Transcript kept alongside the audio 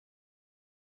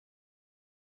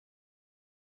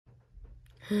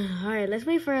Alright, let's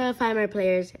wait for 5 more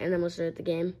players and then we'll start the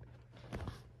game.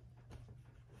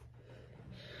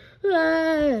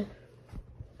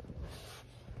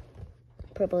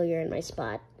 Purple, you're in my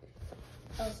spot.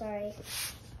 Oh, sorry.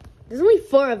 There's only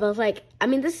 4 of us. Like, I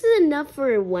mean, this is enough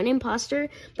for 1 imposter,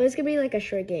 but it's gonna be like a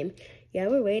short game. Yeah,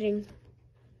 we're waiting.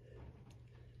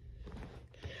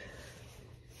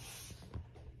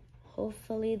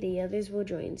 Hopefully the others will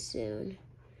join soon.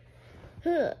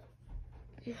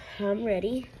 I'm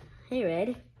ready. Hey,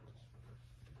 Red.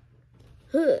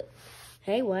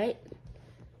 Hey, White.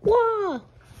 Whoa!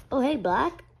 Oh, hey,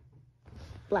 Black.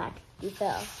 Black, you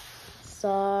fell.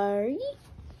 Sorry.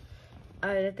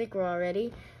 Alright, I think we're all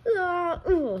ready.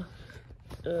 Oh,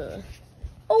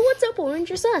 what's up, Orange?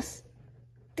 You're sus.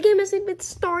 The game hasn't been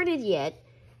started yet.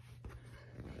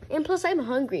 And plus, I'm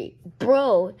hungry.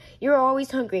 Bro, you're always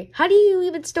hungry. How do you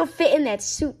even still fit in that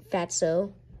suit,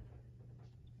 fatso?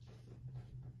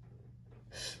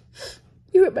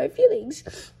 You hurt my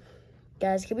feelings.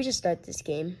 Guys, can we just start this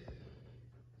game?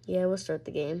 Yeah, we'll start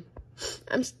the game.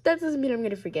 That doesn't mean I'm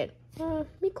gonna forget.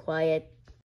 Be quiet.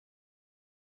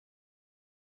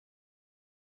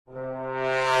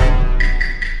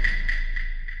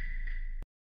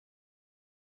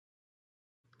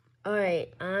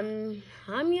 Alright, I'm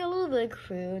Yellow, the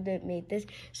crew that made this.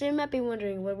 So you might be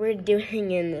wondering what we're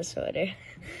doing in this order.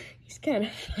 It's kind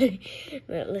of funny.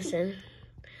 But listen.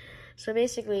 So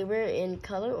basically, we're in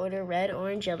color order: red,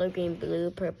 orange, yellow, green, blue,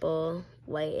 purple,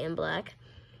 white, and black.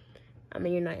 I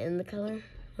mean, you're not in the color.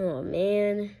 Oh,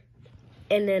 man.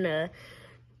 And then, to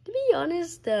be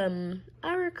honest,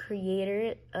 our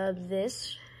creator of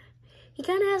this, he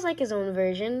kind of has like his own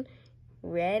version.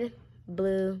 Red,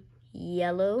 blue,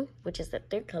 yellow, which is the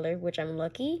 3rd color, which I'm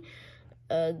lucky.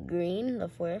 Green, the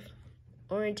 4th.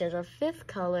 Orange as a 5th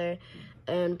color.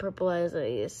 And purple as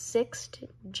a 6th,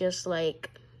 just like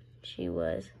she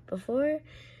was before.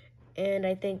 And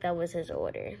I think that was his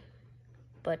order.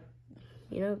 But,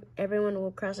 you know, everyone will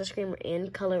cross the screen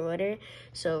in color order.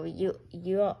 So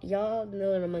y'all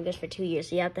know Among Us for 2 years,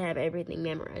 so you have to have everything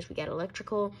memorized. We got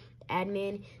electrical,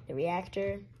 admin, the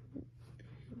reactor,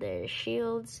 the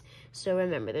shields. So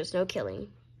remember, there's no killing.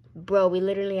 Bro, we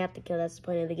literally have to kill. That's the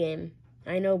point of the game.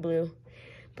 I know, Blue.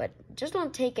 But just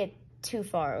don't take it too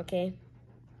far, okay?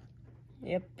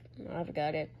 Yep, I've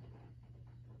got it.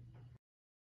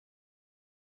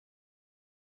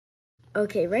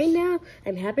 Okay, right now,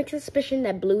 I'm having suspicion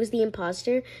that Blue is the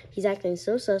imposter. He's acting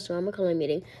so sus, so I'm gonna call a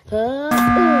meeting.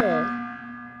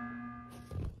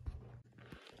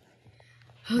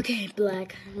 Okay,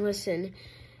 Black, listen.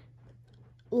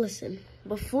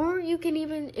 Before you can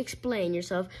even explain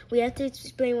yourself, we have to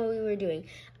explain what we were doing.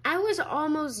 I was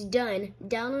almost done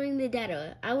downloading the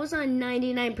data. I was on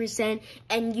 99%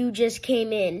 and you just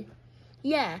came in.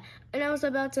 Yeah, and I was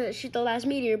about to shoot the last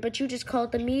meteor, but you just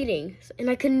called the meeting, and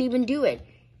I couldn't even do it.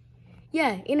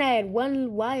 Yeah, and I had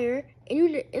 1 wire,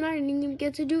 and I didn't even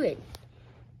get to do it.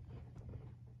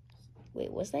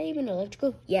 Wait, was that even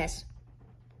electrical? Yes.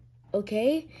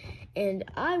 Okay, and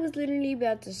I was literally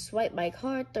about to swipe my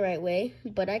card the right way,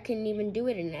 but I couldn't even do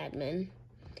it in admin.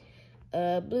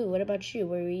 Blue, what about you?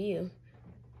 Where were you?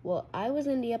 Well, I was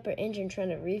in the upper engine trying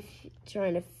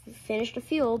to finish the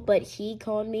fuel, but he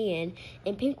called me in,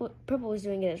 and purple was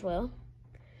doing it as well.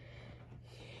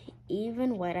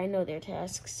 Even White, I know their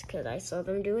tasks because I saw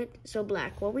them do it. So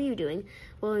Black, what were you doing?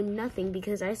 Well, nothing,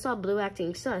 because I saw Blue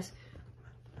acting sus.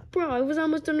 Bro, I was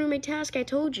almost done with my task, I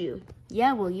told you.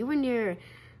 Yeah, well, you were near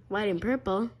White and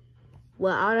Purple.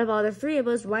 Well, out of all the 3 of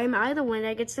us, why am I the one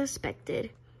that gets suspected?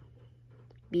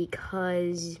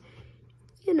 Because,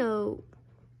 you know,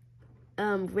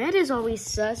 red is always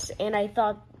sus, and I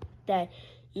thought that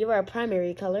you were a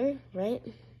primary color, right?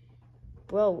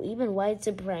 Bro, even white's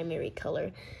a primary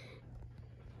color.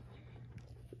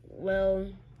 Well,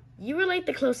 you were like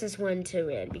the closest one to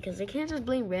red, because I can't just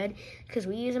blame red, because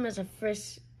we use him as a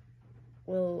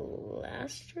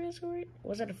last resort?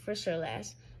 Was it a first or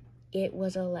last? It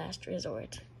was a last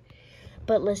resort.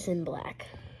 But listen, Black.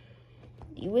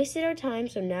 You wasted our time,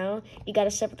 so now you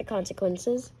gotta suffer the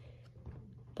consequences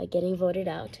by getting voted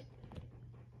out.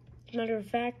 As a matter of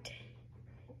fact,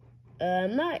 I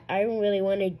don't really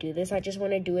want to do this. I just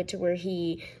want to do it to where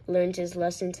he learns his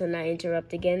lesson to not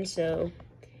interrupt again. So,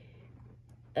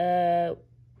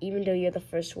 even though you're the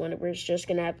first one, we're just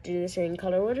gonna have to do this in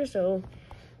color order. So,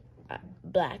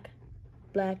 black,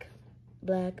 black,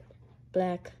 black,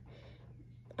 black.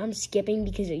 I'm skipping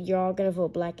because you're all gonna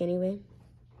vote black anyway.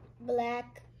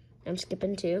 Black. I'm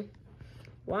skipping too.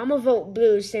 Well, I'm gonna vote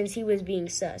blue since he was being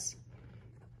sus.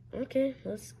 Okay,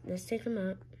 let's take him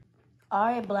out. All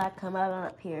right, Black, come out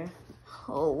up here.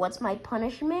 Oh, what's my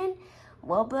punishment?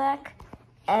 Well, Black,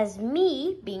 as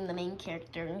me being the main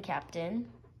character and captain,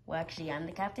 well, actually, I'm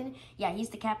the captain. Yeah, he's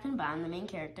the captain, but I'm the main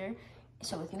character.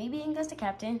 So with me being as the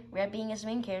captain, Red being as the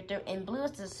main character, and Blue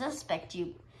as the suspect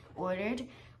you ordered,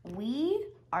 we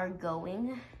are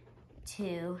going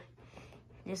to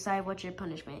decide what's your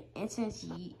punishment. And since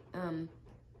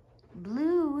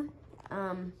Blue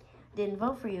didn't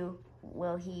vote for you,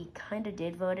 well, he kind of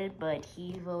did voted, but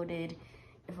he voted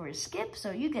for a skip,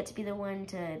 so you get to be the one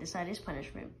to decide his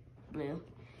punishment, Blue.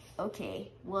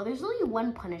 Okay, well, there's only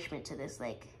one punishment to this.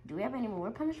 Like, do we have any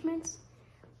more punishments?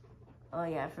 Oh,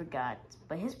 yeah, I forgot.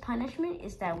 But his punishment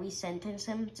is that we sentence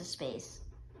him to space.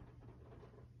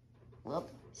 Well,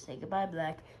 say goodbye,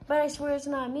 Black. But I swear it's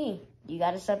not me. You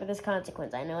gotta suffer this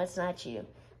consequence. I know it's not you.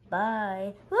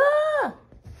 Bye. Ah!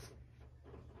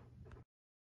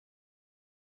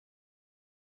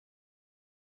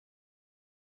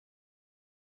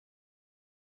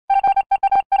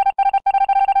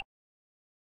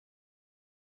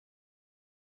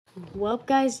 Well,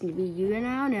 guys, you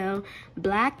now know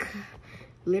Black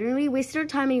literally wasted our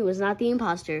time and he was not the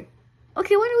imposter.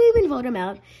 Okay, why don't we even vote him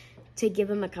out to give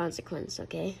him a consequence,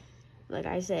 okay? Like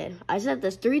I said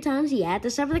this 3 times, he had to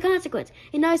suffer the consequence.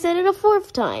 And now I said it a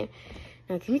 4th time.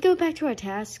 Now, can we go back to our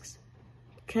tasks?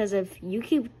 Because if you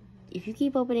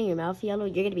keep opening your mouth yellow,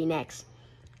 you're gonna be next.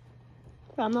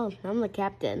 Well, I'm the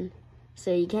captain,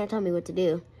 so you can't tell me what to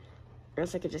do, or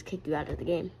else I could just kick you out of the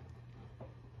game.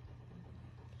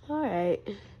 All right,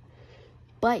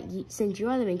 but since you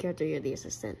are the main character, you're the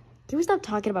assistant. Can we stop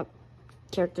talking about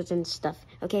characters and stuff?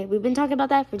 Okay, we've been talking about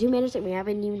that for 2 minutes and we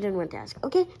haven't even done one task.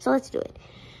 Okay, so let's do it.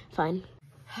 Fine.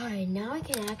 All right, now I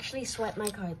can actually swipe my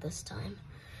card this time.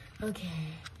 Okay,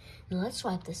 now let's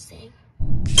swipe this thing.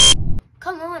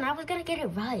 Come on, I was gonna get it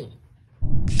right.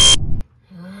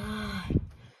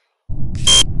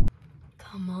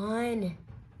 Come on.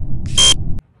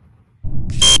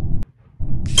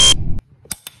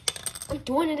 I'm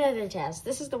doing another task.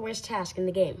 This is the worst task in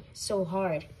the game. It's so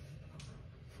hard.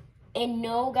 And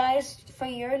no, guys, for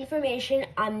your information,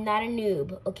 I'm not a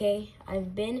noob, okay?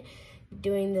 I've been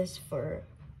doing this for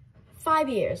 5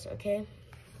 years, okay?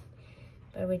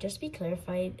 But would just be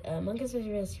clarified, Among Us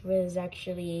was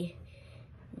actually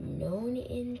known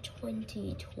in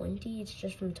 2020. It's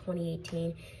just from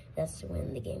 2018. That's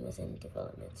when the game was in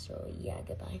development. So yeah,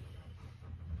 goodbye.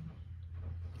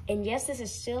 And yes, this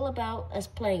is still about us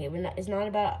playing it. It's not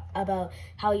about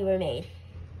how you were made.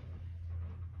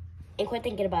 And quit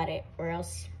thinking about it, or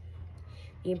else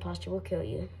the imposter will kill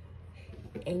you.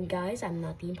 And guys, I'm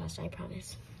not the imposter, I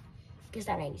promise. Because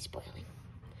that ain't spoiling.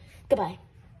 Goodbye.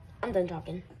 I'm done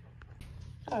talking.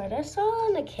 Alright, I saw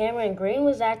on the camera and Green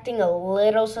was acting a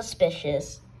little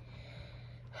suspicious.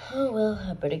 Oh well,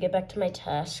 I better get back to my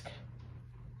task.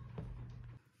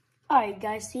 Alright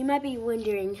guys, so you might be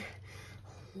wondering,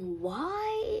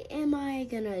 why am I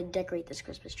gonna decorate this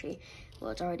Christmas tree?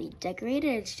 Well, it's already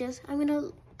decorated, it's just, I'm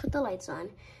gonna put the lights on.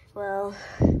 Well,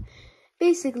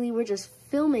 basically we're just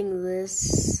filming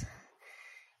this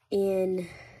in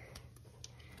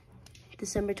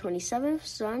December 27th,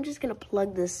 so I'm just gonna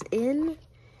plug this in.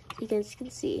 You guys can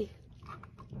see.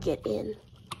 Get in.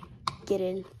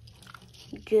 Good.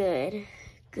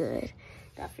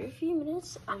 After a few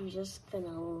minutes, I'm just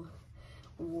gonna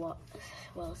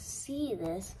see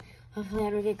this. Hopefully I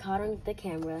don't get caught on the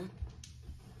camera.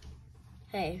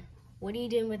 Hey, what are you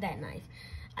doing with that knife?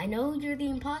 I know you're the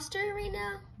imposter right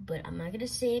now, but I'm not gonna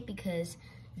say it because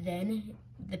then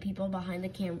the people behind the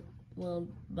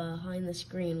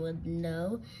screen would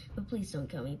know. But please don't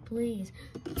kill me, please.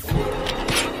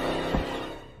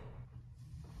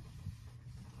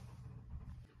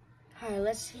 Alright,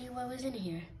 let's see what was in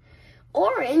here.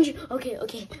 Orange?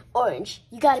 Okay, Orange,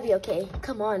 you gotta be okay.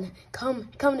 Come on, come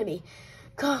to me.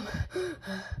 Come.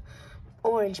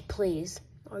 Orange, please.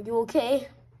 Are you okay?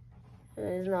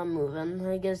 He's not moving.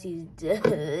 I guess he's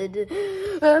dead.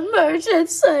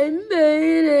 Emergency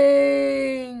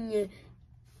meeting!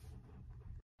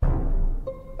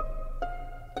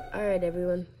 Alright,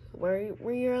 everyone. Where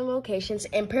are your locations?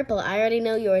 And purple, I already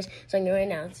know yours, so I'm going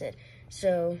to announce it.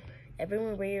 So,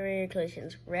 everyone, where are your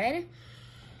locations? Red,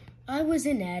 I was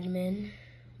in admin.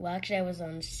 Well, actually, I was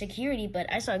on security,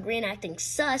 but I saw Green acting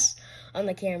sus on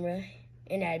the camera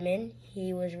in admin.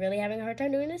 He was really having a hard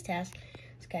time doing this task.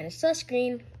 It's kind of sus,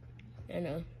 Green. I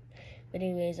know. But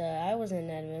anyways, I was in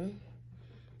admin.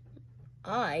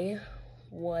 I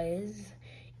was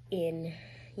in,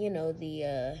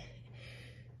 the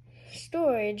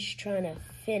storage trying to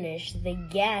finish the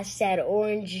gas that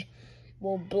Orange,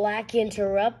 Black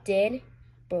interrupted.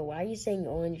 Bro, why are you saying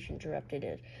Orange interrupted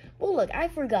it? Well, look, I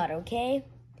forgot, okay?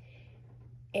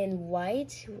 And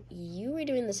white, you were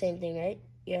doing the same thing, right?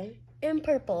 Yeah. And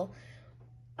purple,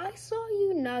 I saw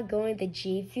you not going to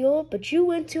G Fuel, but you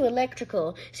went to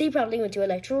electrical. So you probably went to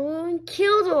electrical and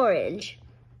killed orange.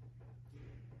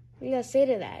 What do you gotta say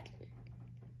to that?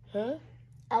 Huh?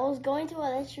 I was going to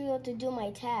electrical to do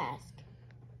my task.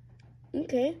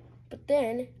 Okay. But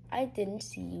then I didn't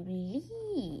see you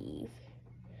leave.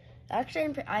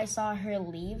 Actually, I saw her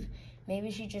leave.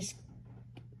 Maybe she just...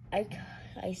 I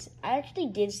actually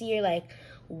did see her, like,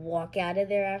 walk out of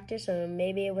there after, so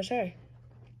maybe it was her.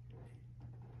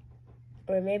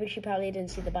 Or maybe she probably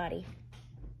didn't see the body.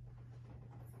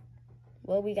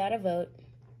 Well, we gotta vote.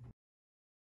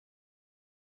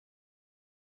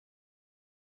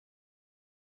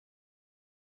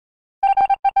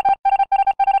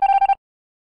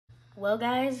 Well,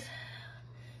 guys,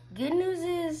 good news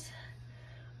is,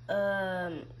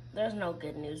 there's no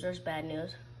good news. There's bad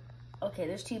news. Okay,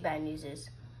 there's two bad newses.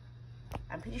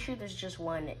 I'm pretty sure there's just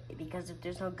one, because if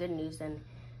there's no good news, then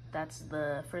that's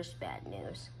the first bad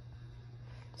news.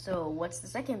 So what's the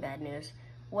second bad news?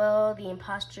 Well, the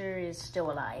imposter is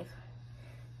still alive.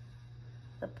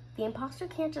 The imposter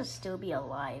can't just still be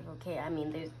alive, okay? I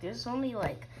mean, there's only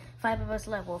like 5 of us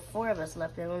left. Well, 4 of us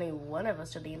left, and only 1 of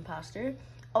us are the imposter.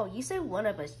 Oh, you said 1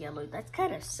 of us yellow. That's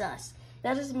kind of sus.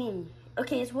 That doesn't mean,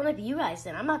 okay, it's one of you guys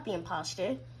then. I'm not the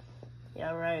imposter.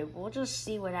 Yeah, right. We'll just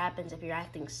see what happens if you're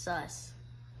acting sus.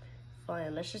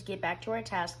 Fine, let's just get back to our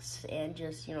tasks and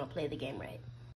just, play the game right.